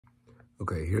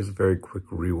Okay, here's a very quick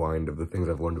rewind of the things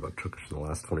I've learned about Turkish in the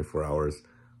last 24 hours,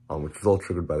 which was all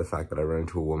triggered by the fact that I ran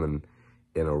into a woman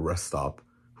in a rest stop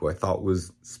who I thought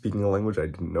was speaking a language I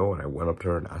didn't know, and I went up to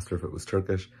her and asked her if it was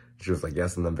Turkish. She was like,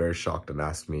 yes, and then very shocked and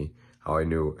asked me how I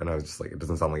knew, and I was just like, it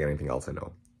doesn't sound like anything else I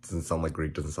know. It doesn't sound like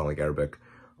Greek, doesn't sound like Arabic,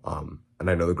 and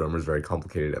I know the grammar is very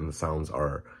complicated and the sounds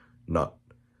are not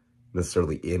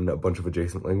necessarily in a bunch of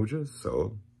adjacent languages,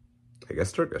 so I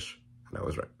guess Turkish, and I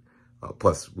was right.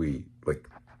 Plus,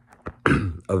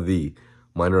 of the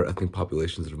minor ethnic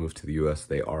populations that have moved to the US,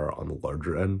 they are on the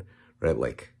larger end, right?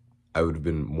 Like, I would have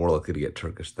been more likely to get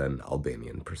Turkish than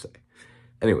Albanian, per se.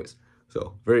 Anyways,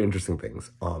 so, very interesting things.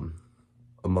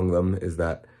 Among them is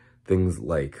that things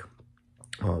like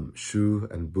shu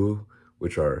and bu,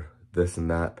 which are this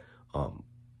and that,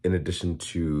 in addition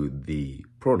to the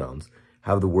pronouns,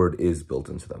 have the word is built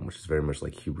into them, which is very much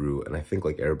like Hebrew, and I think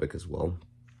like Arabic as well.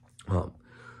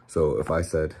 So if I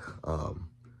said,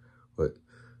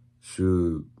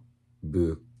 shu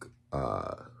buk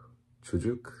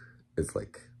çocuk, it's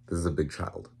like, this is a big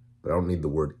child, but I don't need the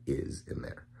word is in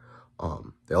there.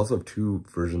 They also have two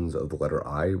versions of the letter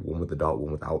I, one with the dot,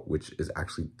 one without, which is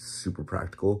actually super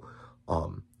practical.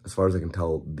 As far as I can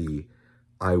tell, the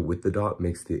I with the dot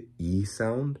makes the E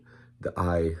sound, the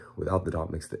I without the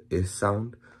dot makes the is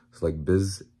sound. So like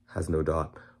biz has no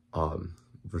dot,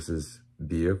 versus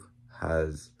bir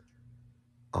has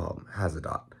a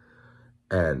dot.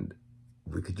 And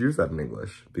we could use that in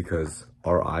English because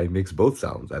our I makes both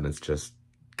sounds and it's just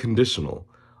conditional,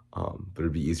 but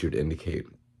it'd be easier to indicate.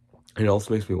 And it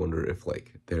also makes me wonder if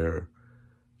like their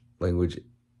language,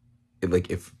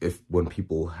 if when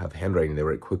people have handwriting, they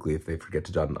write quickly, if they forget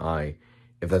to dot an I,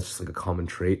 if that's just like a common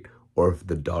trait, or if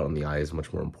the dot on the I is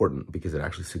much more important because it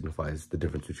actually signifies the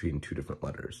difference between two different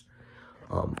letters.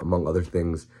 Among other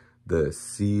things, the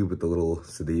C with the little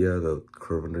cedilla, the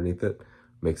curve underneath it,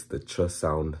 makes the ch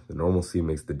sound. The normal C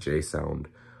makes the J sound.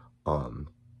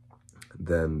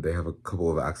 Then they have a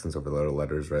couple of accents over the other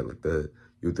letters, right? Like the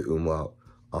U with the umlaut.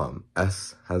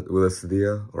 S has with a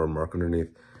cedilla or a mark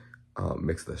underneath,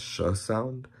 makes the sh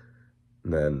sound.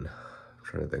 And then I'm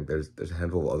trying to think, there's a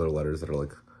handful of other letters that are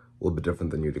like a little bit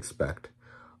different than you'd expect.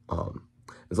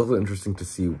 It's also interesting to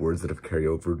see words that have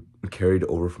carried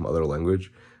over from other languages.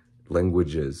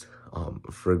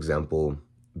 For example,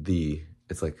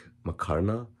 it's like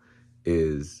makarna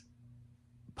is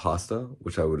pasta,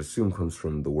 which I would assume comes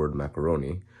from the word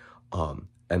macaroni.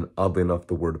 And oddly enough,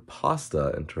 the word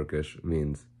pasta in Turkish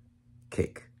means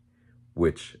cake,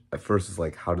 which at first is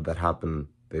like, how did that happen?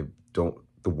 The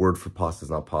word for pasta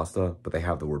is not pasta, but they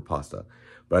have the word pasta.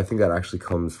 But I think that actually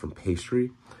comes from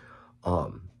pastry.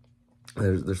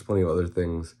 There's plenty of other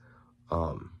things.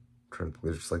 Trying to think,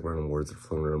 there's just like random words that are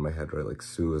floating around my head, right? Like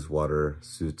su is water,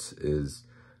 süt is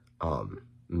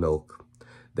milk.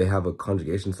 They have a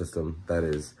conjugation system that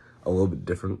is a little bit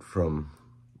different from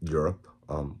Europe,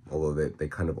 although they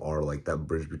kind of are like that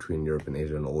bridge between Europe and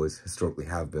Asia and always historically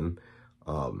have been,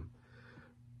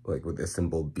 like with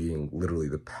Istanbul being literally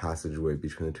the passageway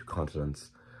between the two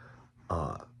continents.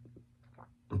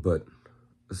 But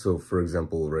so for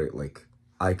example, right, like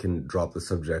I can drop the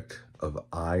subject of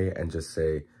I and just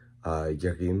say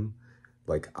yerim,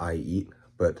 like I eat,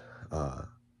 but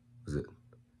was it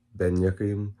ben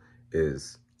yerim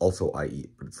is also I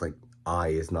eat, but it's like I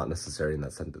is not necessary in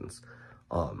that sentence.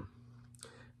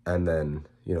 And then,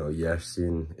 you know,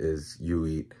 yersin is you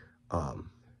eat,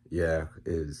 yer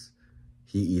is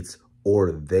he eats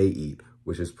or they eat,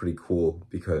 which is pretty cool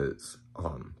because,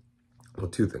 well,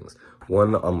 two things.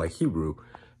 One, unlike Hebrew,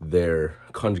 their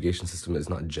conjugation system is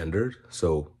not gendered.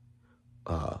 So,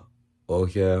 oh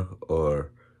yeah,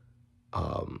 or,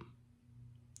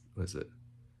 what is it?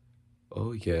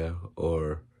 Oh yeah,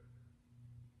 or,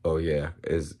 oh yeah,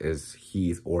 is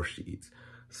he eats or she eats.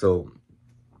 So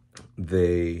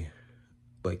they,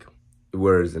 like,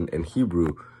 whereas in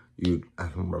Hebrew, I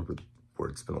don't remember the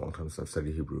word, it's been a long time since I've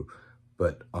studied Hebrew,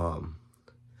 but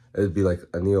it'd be like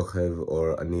ani ochev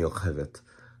or ani ochevet,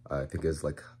 I think is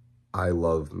like I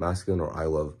love masculine or I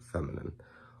love feminine,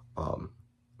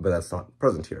 but that's not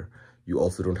present here. You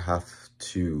also don't have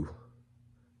to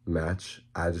match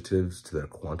adjectives to their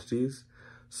quantities.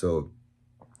 So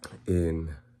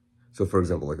for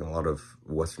example, like in a lot of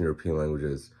Western European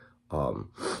languages,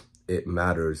 it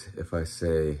matters if I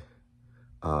say,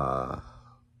 oh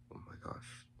my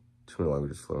gosh, too many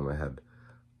languages floating in my head.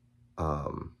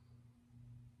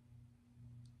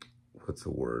 What's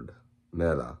the word?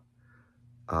 Mera.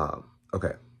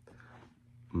 Okay.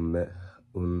 Mera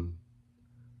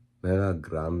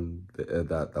grande,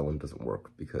 that one doesn't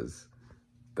work because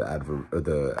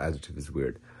the adjective is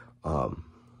weird.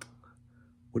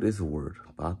 what is a word?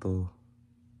 Bato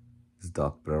is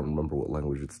duck, but I don't remember what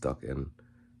language it's duck in.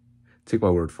 Take my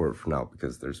word for it for now,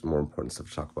 because there's more important stuff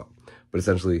to talk about. But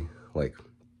essentially, like,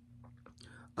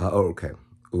 okay,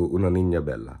 una niña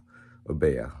bella, or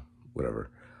bella, whatever,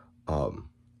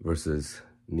 versus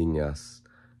niñas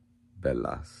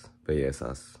bellas,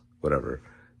 bellezas, whatever.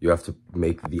 You have to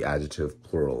make the adjective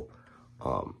plural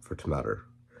for it to matter,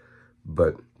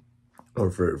 but, or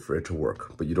for it to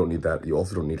work. But you don't need that. You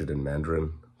also don't need it in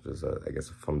Mandarin, which is, I guess,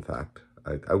 a fun fact.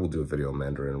 I will do a video on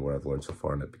Mandarin, what I've learned so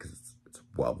far in it, because it's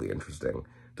wildly interesting.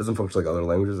 It doesn't function like other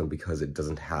languages, and because it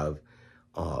doesn't have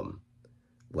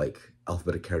like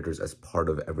alphabetic characters as part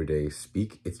of everyday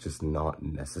speak, it's just not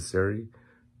necessary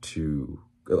to,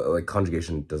 like,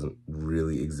 conjugation doesn't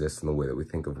really exist in the way that we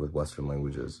think of with Western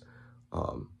languages.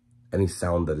 Any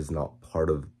sound that is not part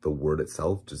of the word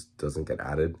itself just doesn't get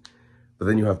added. But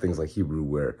then you have things like Hebrew,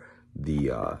 where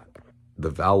the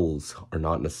vowels are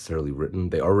not necessarily written.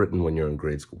 They are written when you're in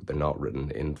grade school, but they're not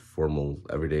written in formal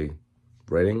everyday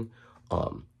writing.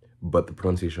 But the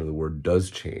pronunciation of the word does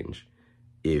change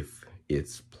if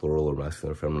it's plural or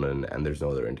masculine or feminine, and there's no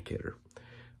other indicator.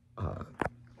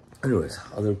 Anyways,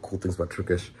 other cool things about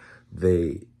Turkish,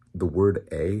 the word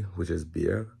a, which is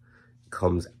bir,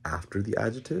 comes after the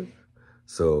adjective.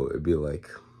 So it'd be like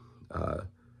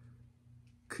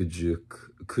küçük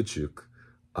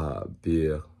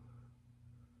bir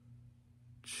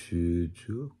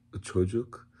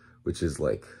çocuk, which is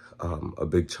like a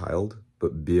big child,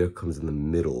 but bir comes in the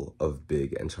middle of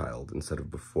big and child instead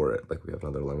of before it, like we have in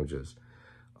other languages.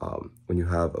 When you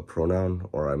have a pronoun,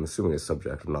 or I'm assuming a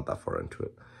subject, I'm not that far into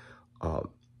it,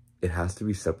 it has to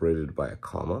be separated by a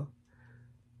comma,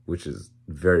 which is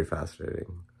very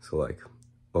fascinating. So like,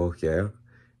 oh yeah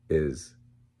is,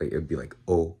 like, it'd be like,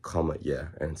 oh comma yeah,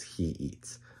 and it's he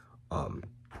eats.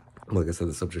 Like I said,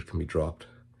 the subject can be dropped.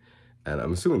 And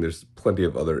I'm assuming there's plenty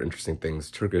of other interesting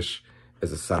things. Turkish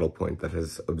is a saddle point that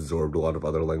has absorbed a lot of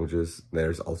other languages.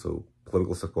 There's also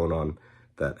political stuff going on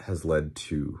that has led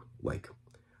to, like,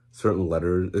 certain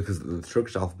letters, because the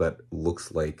Turkish alphabet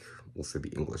looks like, we'll say, the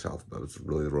English alphabet. It's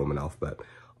really the Roman alphabet,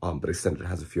 but extended, it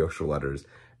has a few extra letters.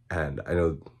 And I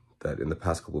know that in the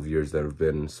past couple of years, there have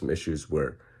been some issues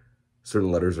where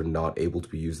certain letters are not able to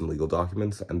be used in legal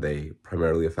documents, and they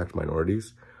primarily affect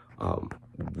minorities,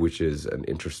 which is an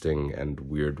interesting and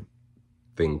weird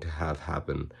thing to have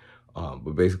happen.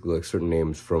 But basically, like, certain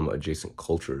names from adjacent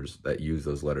cultures that use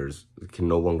those letters can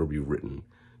no longer be written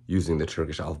using the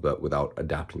Turkish alphabet without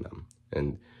adapting them.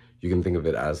 And you can think of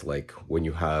it as like when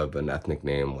you have an ethnic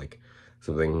name, like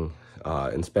something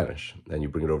in Spanish, and you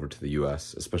bring it over to the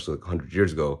US, especially like 100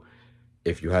 years ago,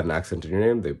 if you had an accent in your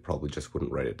name, they probably just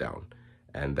wouldn't write it down.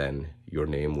 And then your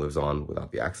name lives on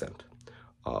without the accent,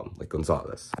 like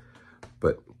Gonzalez.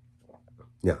 But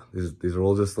yeah, these are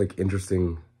all just like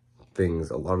interesting things,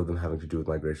 a lot of them having to do with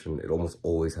migration. It almost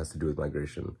always has to do with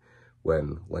migration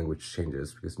when language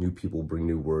changes, because new people bring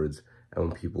new words, and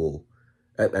when people,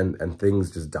 and things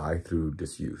just die through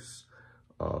disuse,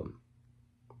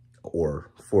 or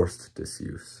forced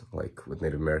disuse, like with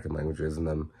Native American languages and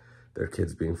them, their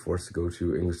kids being forced to go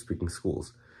to English-speaking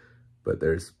schools. But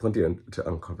there's plenty to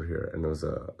uncover here, and it was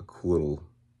a cool little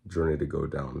journey to go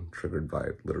down, triggered by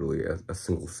literally a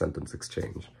single sentence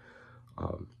exchange.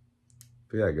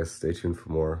 But yeah, I guess stay tuned for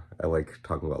more. I like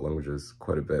talking about languages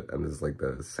quite a bit, and this is like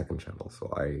the second channel, so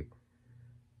I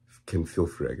can feel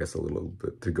free, I guess, a little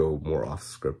bit to go more off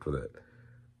script with it.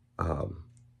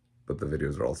 But the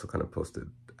videos are also kind of posted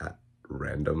at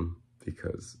random,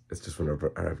 because it's just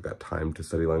whenever I've got time to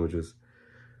study languages.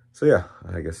 So yeah,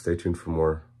 I guess stay tuned for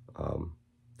more. I'll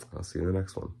see you in the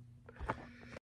next one.